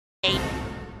8.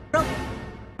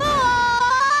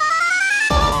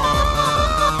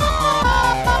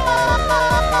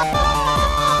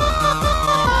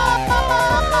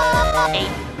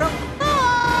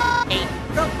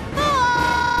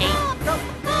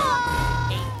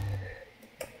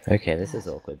 Okay, this is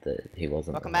awkward that he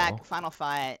wasn't. Welcome back. Final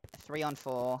fight. 3 on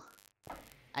 4.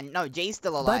 And no, G's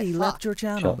still alive. Buddy Fuck. left your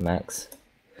channel. Shot Max.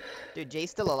 Dude,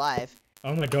 G's still alive.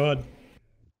 Oh my god.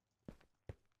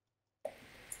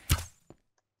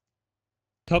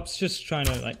 Top's just trying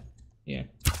to, like, yeah.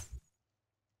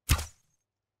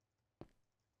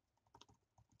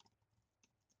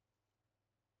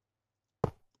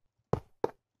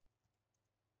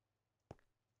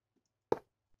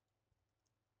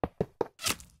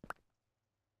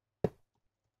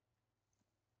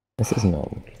 This is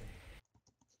normal.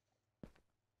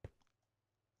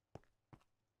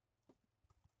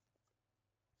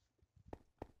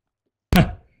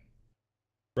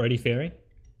 Brody Fairy.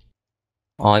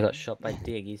 Oh, I got shot by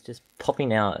Dig. He's just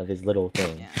popping out of his little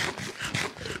thing. Yeah.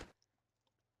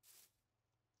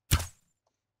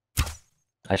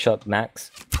 I shot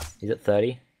Max. He's at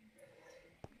 30.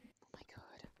 Oh my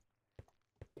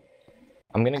god.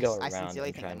 I'm gonna go I around sincerely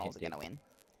and think try the and moles are hit gonna Dig. win.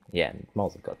 Yeah,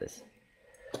 moles have got this.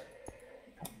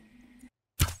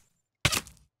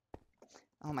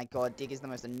 Oh my god, Dig is the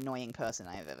most annoying person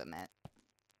I have ever met.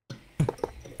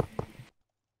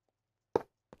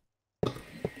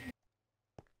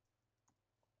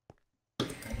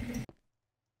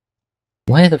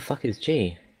 Where the fuck is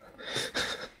G?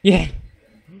 Yeah.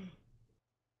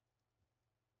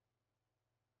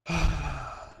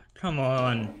 Come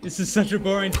on. This is such a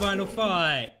boring final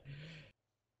fight.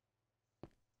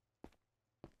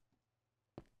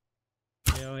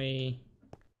 Really?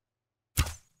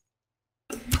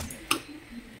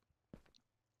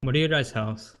 What are your guys'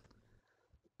 health?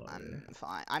 I'm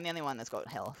fine. I'm the only one that's got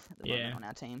health at the Yeah. moment on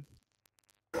our team.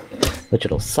 Which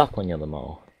it'll suck when you're the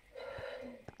mole.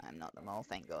 I'm not the mole,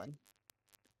 thank god.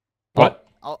 What?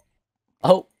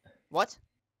 Oh! What?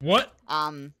 What?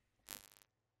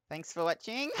 Thanks for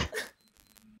watching.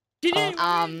 Did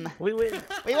you? We win!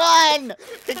 We won!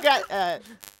 Congrats!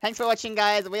 Thanks for watching,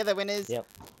 guys. We're the winners Yep.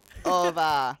 of,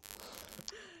 Gala.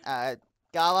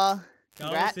 Gala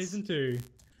Congrats. Season 2.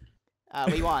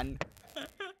 We won.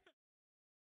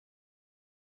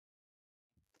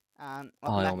 Welcome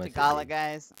Oh, I back to almost Gala, did.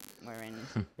 guys. We're in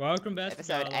Welcome back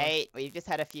episode to Gala. 8. We've just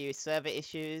had a few server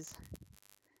issues.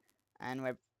 And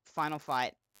we're final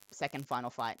fight, second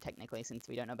final fight, technically, since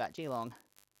we don't know about Geelong.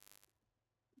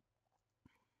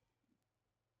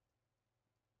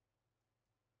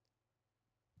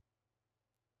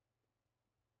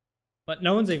 But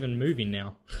no one's even moving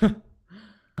now.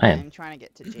 I am. I'm trying to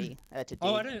get to G, to D.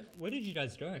 Oh, I don't. Where did you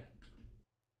guys go?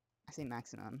 I see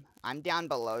maximum. I'm down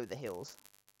below the hills.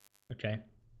 Okay.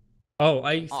 Oh,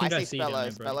 I Oh, think I see see you down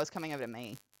there, Spellos. bro. Spellos coming over to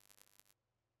me.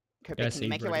 Yeah, I Can see you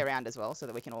make your way Brody. around as well so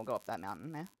that we can all go up that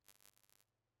mountain there?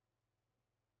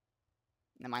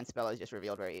 Never mind, Spellos just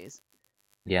revealed where he is.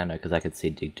 Yeah, no, because I could see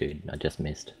Dig Dude. I just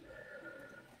missed.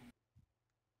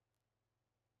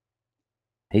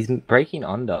 He's breaking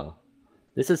under.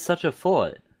 This is such a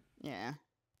fort. Yeah.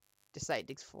 Just say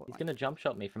Dig's fort. He's like- gonna jump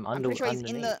shot me from I'm under. pretty sure he's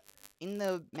underneath. in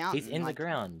the mountain. He's in the like,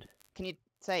 ground. Can you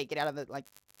say get out of the like?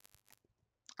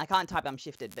 I can't type. I'm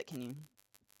shifted, but can you?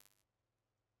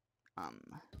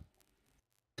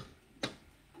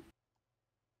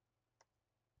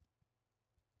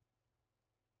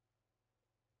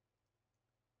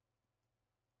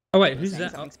 Oh wait, You're who's saying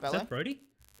that? something, Is Spello? that Brody?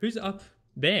 Who's up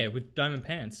there with diamond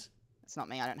pants? It's not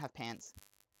me. I don't have pants.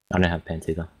 I don't have pants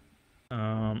either.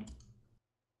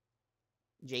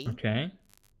 G. Okay.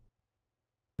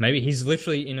 Maybe he's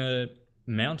literally in a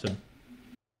mountain.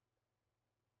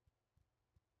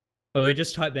 Oh, we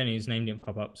just typed then his name didn't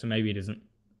pop up, so maybe it isn't.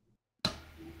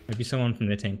 Maybe someone from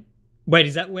their team. Wait,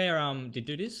 is that where Did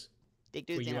Dude is? Dig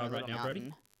dude's Where in you a are right little now, Brody?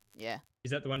 mountain. Yeah.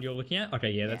 Is that the one you're looking at?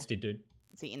 Okay, yeah, that's Did Dude.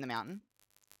 Is he in the mountain?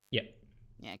 Yeah.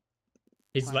 Yeah.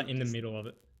 He's Climb like in the just- middle of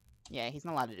it. Yeah, he's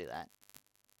not allowed to do that.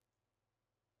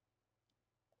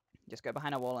 Just go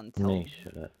behind a wall and tell No, him.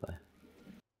 shut up. Bye.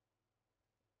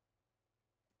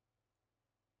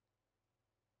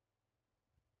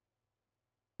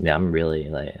 Yeah, I'm really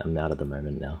like I'm out of the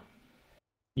moment now.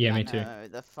 Yeah, I me too. know,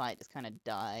 the fight just kind of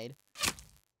died.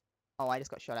 Oh, I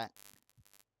just got shot at.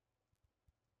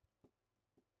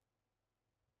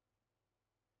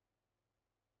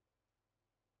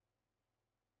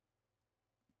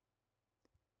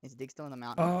 Is Dig still in the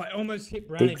mountain? Oh, I almost hit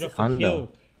Brownie Dig's off the under.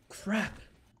 hill. Crap.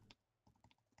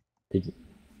 But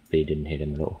you didn't hit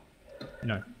him at all.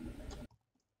 No.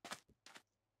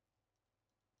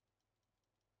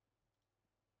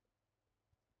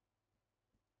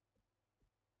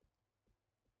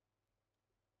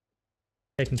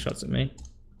 taking shots at me.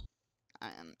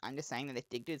 I'm just saying that if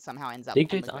Dig Dude somehow ends up Dig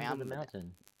on Dude's the under ground, the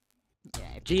mountain. yeah,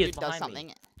 if G Dig is Dude does behind me.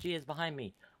 something, G is behind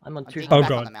me. I'm on I'll 2 dig Oh,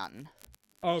 back on God. the mountain.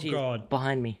 Oh G is god.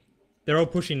 behind me. They're all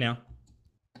pushing now.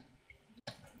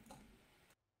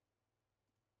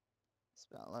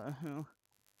 Speller, who?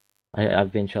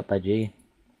 I've been shot by G.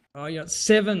 Oh, you got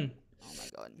 7. Oh my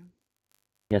god.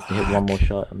 He has to hit one more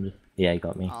shot. Yeah, he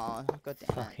got me. Oh, god damn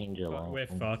it. Fucking Geelong. We're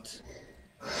fucked.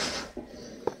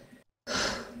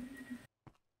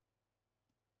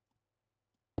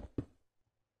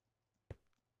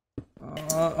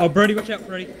 Oh, Brody, watch out,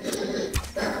 Brody.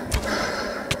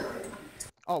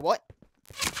 Oh, what?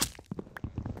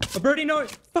 Oh, Brody, no!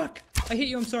 Fuck! I hit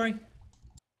you, I'm sorry.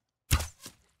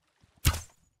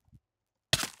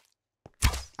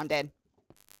 I'm dead.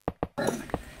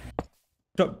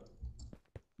 Stop.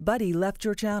 Buddy left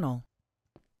your channel.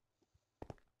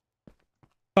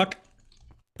 Fuck.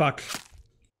 Fuck.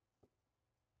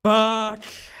 Fuck!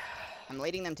 I'm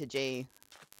leading them to G.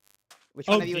 Which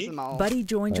Oh, one of you is G? the mole? Buddy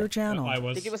joined your Wait. channel. I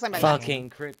was. Did you was something about Fucking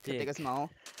the cryptic. biggest mole?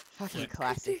 Fucking Yeah.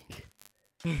 classic.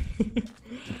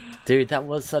 Dude, that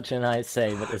was such a nice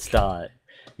save at the start.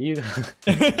 You.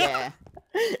 Yeah.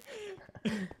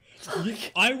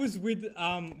 I was with,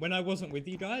 when I wasn't with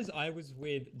you guys, I was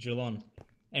with Geelong.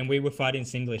 And we were fighting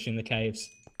Singlish in the caves.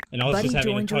 And I was Buddy just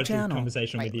having a joined your casual channel.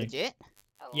 conversation Wait, with you. legit?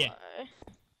 Yeah.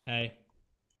 Hey.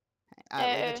 Leave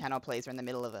Oh. the channel, please. We're in the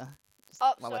middle of a. Just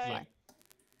Oh, while we're sorry. fighting.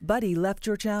 Buddy left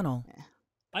your channel.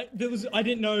 I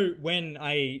didn't know when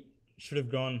I should have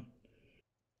gone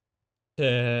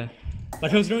to,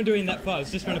 like I was not doing that far. I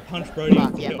was just trying to punch Brody. Fuck,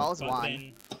 off the yeah, hill, Mole's but won.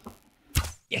 then-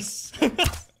 Yes.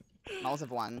 Moles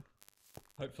have won.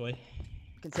 Hopefully.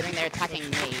 Considering they're attacking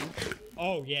me.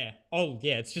 Oh yeah. Oh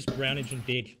yeah. It's just Brownage and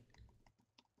Dig.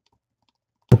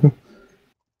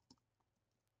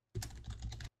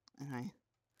 Okay.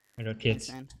 I got thanks,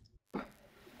 kids. man.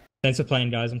 Thanks for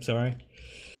playing, guys. I'm sorry.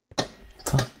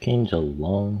 Fucking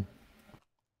Geelong.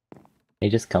 He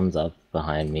just comes up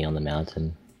behind me on the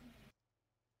mountain.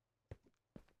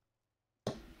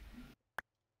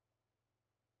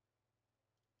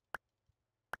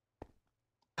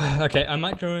 Okay, I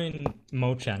might join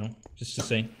Mole channel just to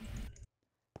see.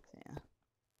 Yeah.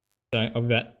 So I'll be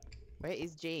back. Where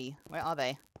is G? Where are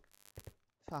they?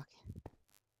 Fuck.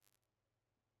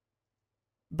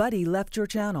 Buddy left your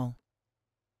channel.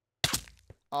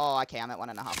 Oh, okay, I'm at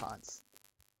 1.5 hearts.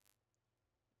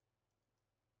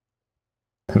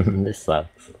 This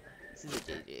sucks. This is a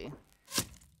GG.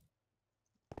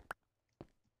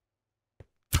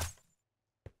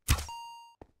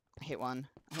 I hit one.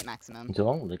 I hit maximum.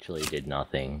 Geelong literally did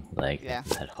nothing, like, Yeah.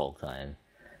 that whole time.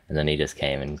 And then he just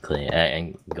came and cleared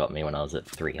and got me when I was at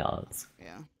 3 hearts.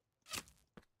 Yeah.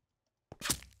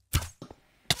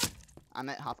 I'm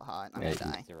at half a heart. I'm Yeah,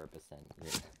 gonna die. 0%.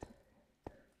 Yeah.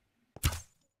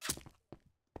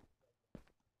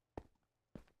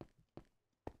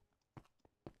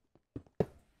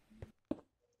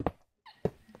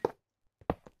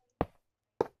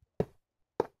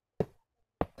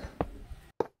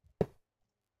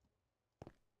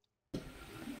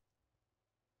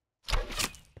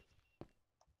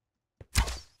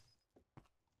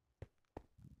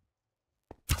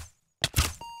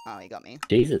 Oh, he got me.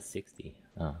 G's at 60.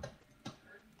 Oh.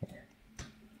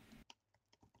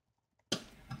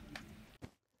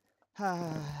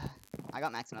 I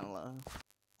got maximum love.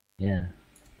 Yeah.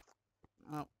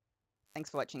 Well, thanks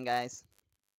for watching, guys.